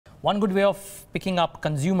one good way of picking up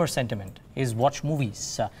consumer sentiment is watch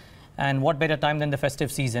movies. And what better time than the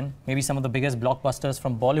festive season? Maybe some of the biggest blockbusters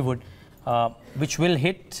from Bollywood, which will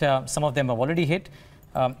hit. Some of them have already hit.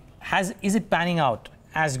 Is it panning out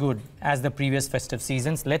as good as the previous festive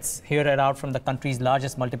seasons? Let's hear it out from the country's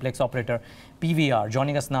largest multiplex operator, PVR.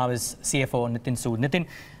 Joining us now is CFO Nitin Sood. Nitin,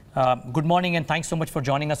 good morning and thanks so much for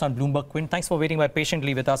joining us on Bloomberg Quint. Thanks for waiting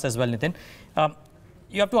patiently with us as well, Nitin.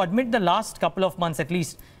 You have to admit the last couple of months at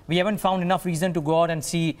least, we haven't found enough reason to go out and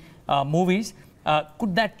see movies.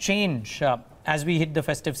 Could that change as we hit the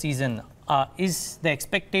festive season? Is the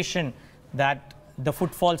expectation that the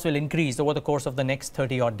footfalls will increase over the course of the next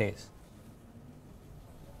 30 odd days?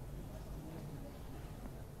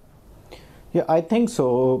 Yeah, I think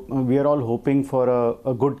so. We are all hoping for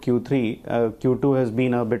a good Q3. Q2 has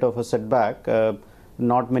been a bit of a setback.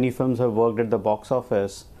 Not many films have worked at the box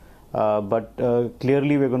office. But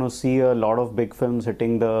clearly we're going to see a lot of big films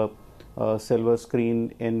hitting the silver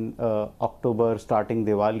screen in October, starting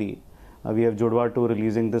Diwali. We have Judwaa 2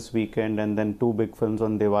 releasing this weekend, and then 2 big films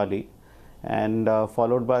on Diwali. And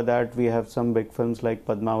followed by that, we have some big films like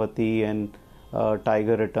Padmavati and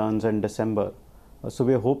Tiger Returns in December. So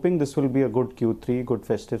we're hoping this will be a good Q3, good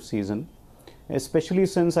festive season, especially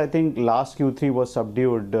since I think last Q3 was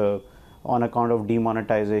subdued on account of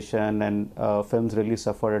demonetization, and films really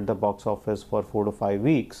suffered at the box office for 4 to 5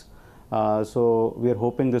 weeks. So we're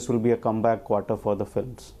hoping this will be a comeback quarter for the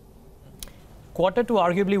films. Quarter 2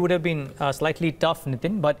 arguably would have been slightly tough,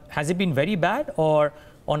 Nitin, but has it been very bad, or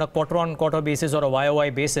on a quarter-on-quarter basis or a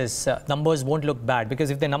YOY basis, numbers won't look bad?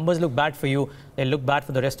 Because if the numbers look bad for you, they'll look bad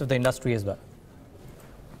for the rest of the industry as well.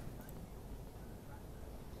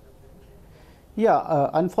 Yeah,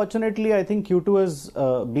 unfortunately, I think Q2 has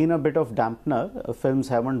been a bit of dampener. Films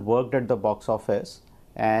haven't worked at the box office.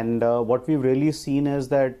 And what we've really seen is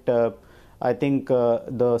that I think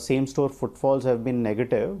the same-store footfalls have been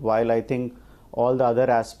negative, while I think all the other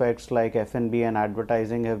aspects like F&B and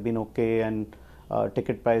advertising have been okay, and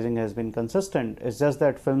ticket pricing has been consistent. It's just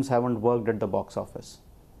that films haven't worked at the box office.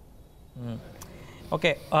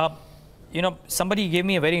 Okay. You know, somebody gave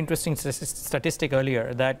me a very interesting statistic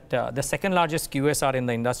earlier that the second largest QSR in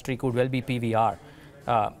the industry could well be PVR,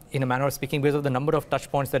 in a manner of speaking, because of the number of touch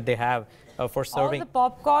points that they have for serving. All the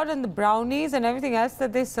popcorn and the brownies and everything else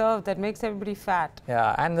that they serve that makes everybody fat.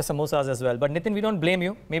 Yeah, and the samosas as well. But Nitin, we don't blame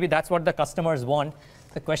you. Maybe that's what the customers want.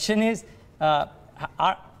 The question is,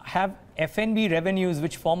 have F&B revenues,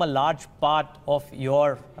 which form a large part of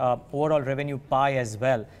your overall revenue pie as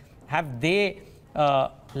well, have they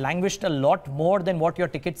languished a lot more than what your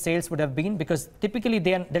ticket sales would have been? Because typically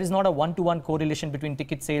there is not a one-to-one correlation between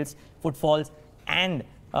ticket sales, footfalls and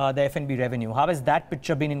the F&B revenue. How has that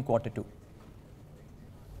picture been in quarter 2?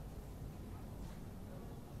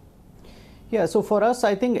 Yeah, so for us,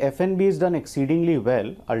 I think F&B is done exceedingly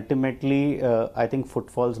well. Ultimately, I think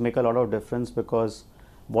footfalls make a lot of difference, because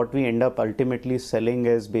what we end up ultimately selling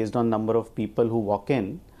is based on number of people who walk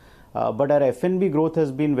in. But our F&B growth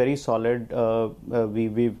has been very solid.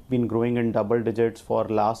 We've been growing in double digits for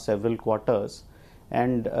last several quarters,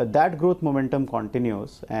 and that growth momentum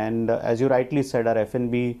continues. And as you rightly said, our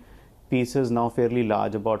F&B piece is now fairly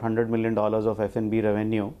large, about $100 million of F&B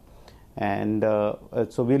revenue. And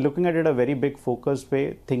so we're looking at it a very big focused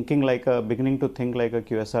way, beginning to think like a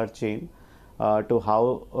QSR chain, to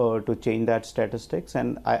how to change that statistics.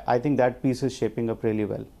 And I think that piece is shaping up really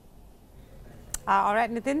well. All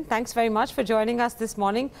right, Nitin, thanks very much for joining us this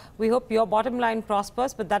morning. We hope your bottom line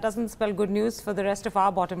prospers, but that doesn't spell good news for the rest of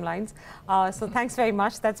our bottom lines. So thanks very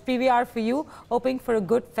much. That's PVR for you, hoping for a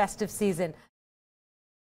good festive season.